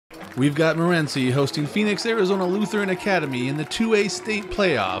We've got Morenci hosting Phoenix, Arizona Lutheran Academy in the 2A state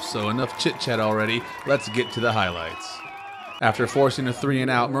playoffs, so enough chit-chat already. Let's get to the highlights. After forcing a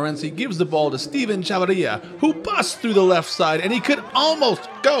 3-and-out, Morenci gives the ball to Steven Chavarria, who busts through the left side, and he could almost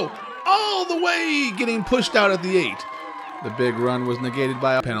go all the way, getting pushed out at the 8. The big run was negated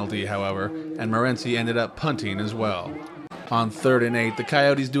by a penalty, however, and Morenci ended up punting as well. On 3rd and 8, the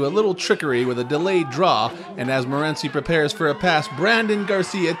Coyotes do a little trickery with a delayed draw, and as Morenci prepares for a pass, Brandon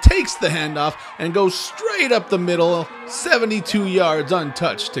Garcia takes the handoff and goes straight up the middle, 72 yards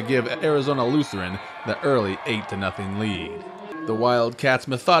untouched to give Arizona Lutheran the early 8-0 lead. The Wildcats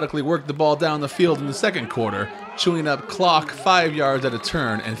methodically worked the ball down the field in the second quarter, chewing up clock 5 yards at a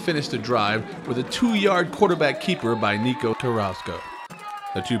turn, and finished the drive with a 2-yard quarterback keeper by Nico Carrasco.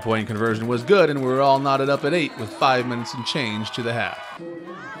 The 2-point conversion was good, and we were all knotted up at 8 with 5 minutes and change to the half.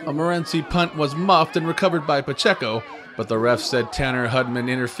 A Morenci punt was muffed and recovered by Pacheco, but the ref said Tanner Hudman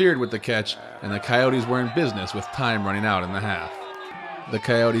interfered with the catch, and the Coyotes were in business with time running out in the half. The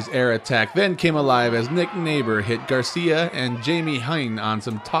Coyotes' air attack then came alive as Nick Neighbor hit Garcia and Jamie Hine on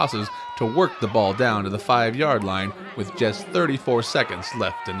some tosses to work the ball down to the 5-yard line with just 34 seconds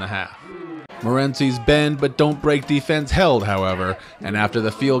left in the half. Morenci's bend but don't break defense held, however, and after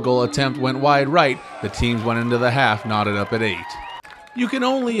the field goal attempt went wide right, the teams went into the half knotted up at 8. You can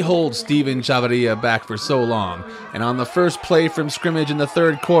only hold Steven Chavarria back for so long, and on the first play from scrimmage in the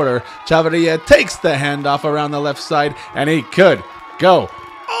third quarter, Chavarria takes the handoff around the left side, and he could go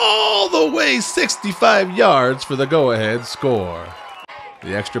all the way 65 yards for the go-ahead score.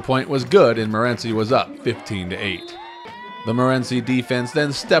 The extra point was good, and Morenci was up 15-8. The Morenci defense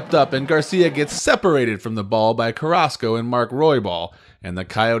then stepped up, and Garcia gets separated from the ball by Carrasco and Mark Roybal, and the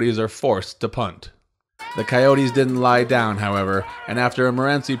Coyotes are forced to punt. The Coyotes didn't lie down, however, and after a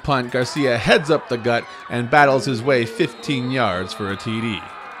Morenci punt, Garcia heads up the gut and battles his way 15 yards for a TD.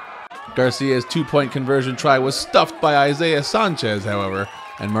 Garcia's 2-point conversion try was stuffed by Isaiah Sanchez, however,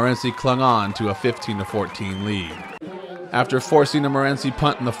 and Morenci clung on to a 15-14 lead. After forcing a Morenci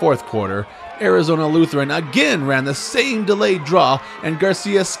punt in the fourth quarter, Arizona Lutheran again ran the same delayed draw, and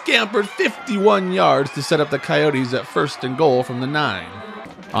Garcia scampered 51 yards to set up the Coyotes at 1st and goal from the 9.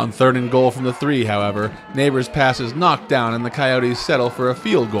 On 3rd and goal from the 3, however, Neighbor's pass is knocked down and the Coyotes settle for a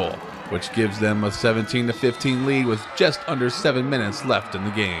field goal, which gives them a 17-15 lead with just under 7 minutes left in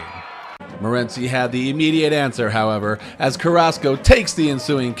the game. Morenci had the immediate answer, however, as Carrasco takes the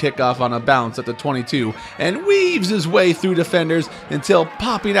ensuing kickoff on a bounce at the 22 and weaves his way through defenders until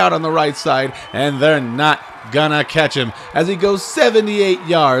popping out on the right side, and they're not gonna catch him as he goes 78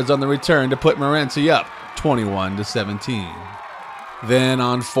 yards on the return to put Morenci up 21-17. Then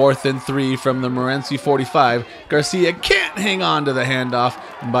on 4th and 3 from the Morenci 45, Garcia can't hang on to the handoff,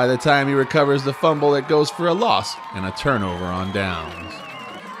 and by the time he recovers the fumble, it goes for a loss and a turnover on downs.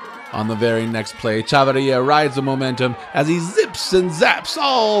 On the very next play, Chavarria rides the momentum as he zips and zaps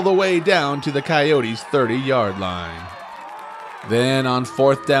all the way down to the Coyotes' 30-yard line. Then on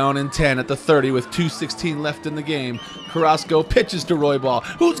 4th down and 10 at the 30 with 2:16 left in the game, Carrasco pitches to Roybal,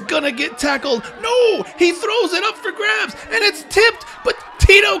 who's gonna get tackled. No! He throws it up for grabs, and it's tipped, but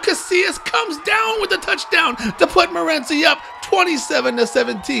Tito Casillas comes down with the touchdown to put Morenci up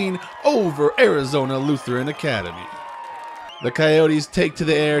 27-17 over Arizona Lutheran Academy. The Coyotes take to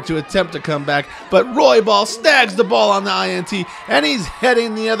the air to attempt to come back, but Roybal snags the ball on the INT, and he's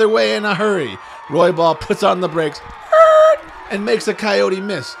heading the other way in a hurry. Roybal puts on the brakes and makes a Coyote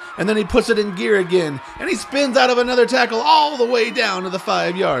miss, and then he puts it in gear again, and he spins out of another tackle all the way down to the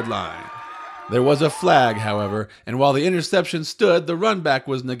 5-yard line. There was a flag, however, and while the interception stood, the run back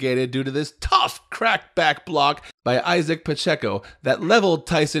was negated due to this tough crackback block by Isaac Pacheco that leveled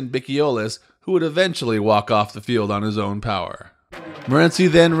Tyson Bicchiolis, who would eventually walk off the field on his own power.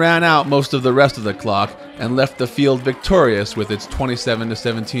 Morenci then ran out most of the rest of the clock and left the field victorious with its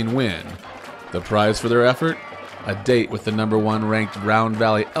 27-17 win. The prize for their effort? A date with the #1 ranked Round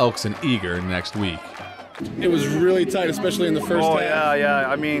Valley Elks in Eager next week. It was really tight, especially in the first half. Yeah.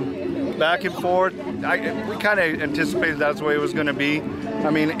 I mean, back and forth. We kind of anticipated that's the way it was going to be. I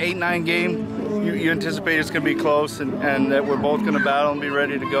mean, 8-9 game, you anticipate it's going to be close and that we're both going to battle and be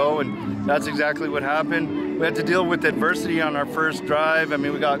ready to go, and that's exactly what happened. We had to deal with adversity on our first drive. I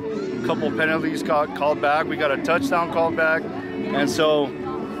mean, we got a couple penalties called back. We got a touchdown called back, and so,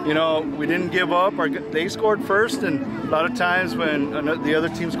 you know, we didn't give up. They scored first, and a lot of times when the other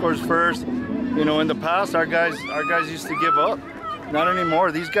team scores first, you know, in the past, our guys used to give up. Not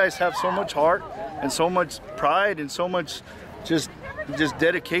anymore. These guys have so much heart and so much pride and so much just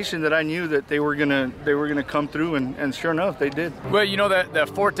dedication that I knew that they were gonna come through, and sure enough, they did. Well, you know, that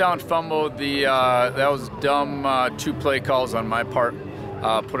 4th down fumble, that was dumb 2 play calls on my part.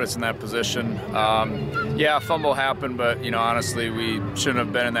 put us in that position. Yeah, a fumble happened, but honestly, we shouldn't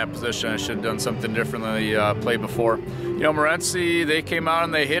have been in that position. I should have done something differently play before. Morenci, they came out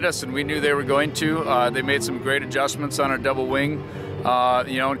and they hit us, and we knew they were going to. They made some great adjustments on our double wing,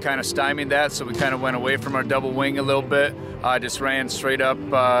 and kind of stymied that, so we kind of went away from our double wing a little bit. Just ran straight up,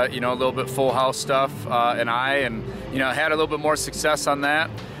 a little bit full house stuff, and had a little bit more success on that.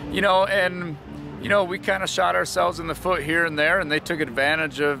 We kind of shot ourselves in the foot here and there, and they took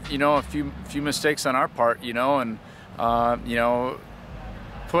advantage of, a few mistakes on our part, and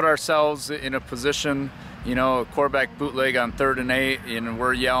put ourselves in a position, a quarterback bootleg on 3rd and 8, and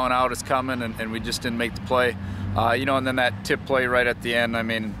we're yelling out it's coming, and we just didn't make the play. And then that tip play right at the end,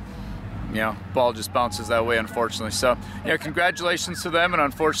 ball just bounces that way, unfortunately. So, congratulations to them, and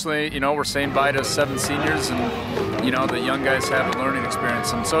unfortunately, we're saying bye to 7 seniors, and, the young guys have a learning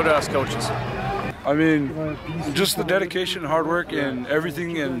experience, and so do us coaches. I mean, just the dedication, hard work, and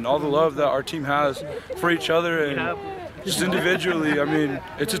everything, and all the love that our team has for each other, and just individually. I mean,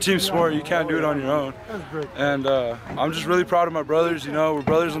 it's a team sport. You can't do it on your own. And I'm just really proud of my brothers. We're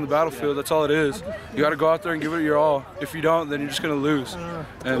brothers on the battlefield. That's all it is. You got to go out there and give it your all. If you don't, then you're just going to lose.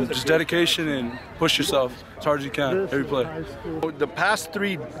 And just dedication and push yourself as hard as you can every play. The past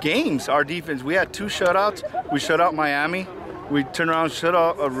 3 games, our defense, we had 2 shutouts. We shut out Miami. We turned around and shut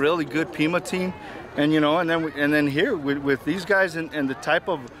out a really good Pima team. And and then here with these guys and the type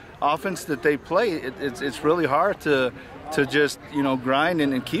of offense that they play, it's really hard to just grind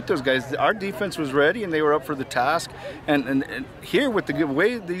and keep those guys. Our defense was ready and they were up for the task. And here with the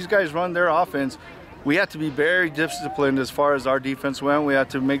way these guys run their offense, we had to be very disciplined as far as our defense went. We had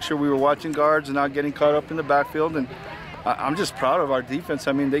to make sure we were watching guards and not getting caught up in the backfield. And I'm just proud of our defense.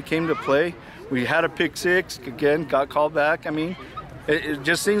 They came to play. We had a pick 6 again, got called back. It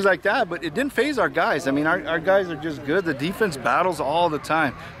just things like that, but it didn't phase our guys. Our guys are just good. The defense battles all the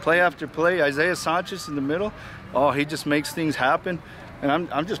time, play after play. Isaiah Sanchez in the middle, he just makes things happen. And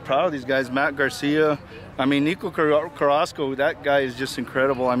I'm just proud of these guys. Matt Garcia, Nico Carrasco, that guy is just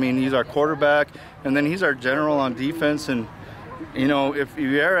incredible. He's our quarterback, and then he's our general on defense. And, if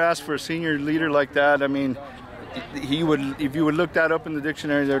you ever ask for a senior leader like that, he would, if you would look that up in the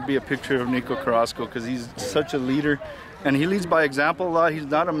dictionary, there'd be a picture of Nico Carrasco, because he's such a leader. And he leads by example a lot. He's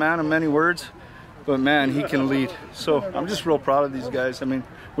not a man of many words, but man, he can lead. So I'm just real proud of these guys.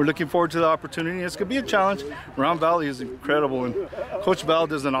 We're looking forward to the opportunity. It's going to be a challenge. Round Valley is incredible, and Coach Bell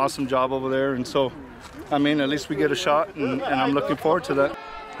does an awesome job over there. And so, at least we get a shot, and I'm looking forward to that.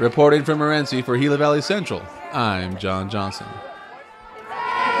 Reporting from Morenci for Gila Valley Central, I'm John Johnson.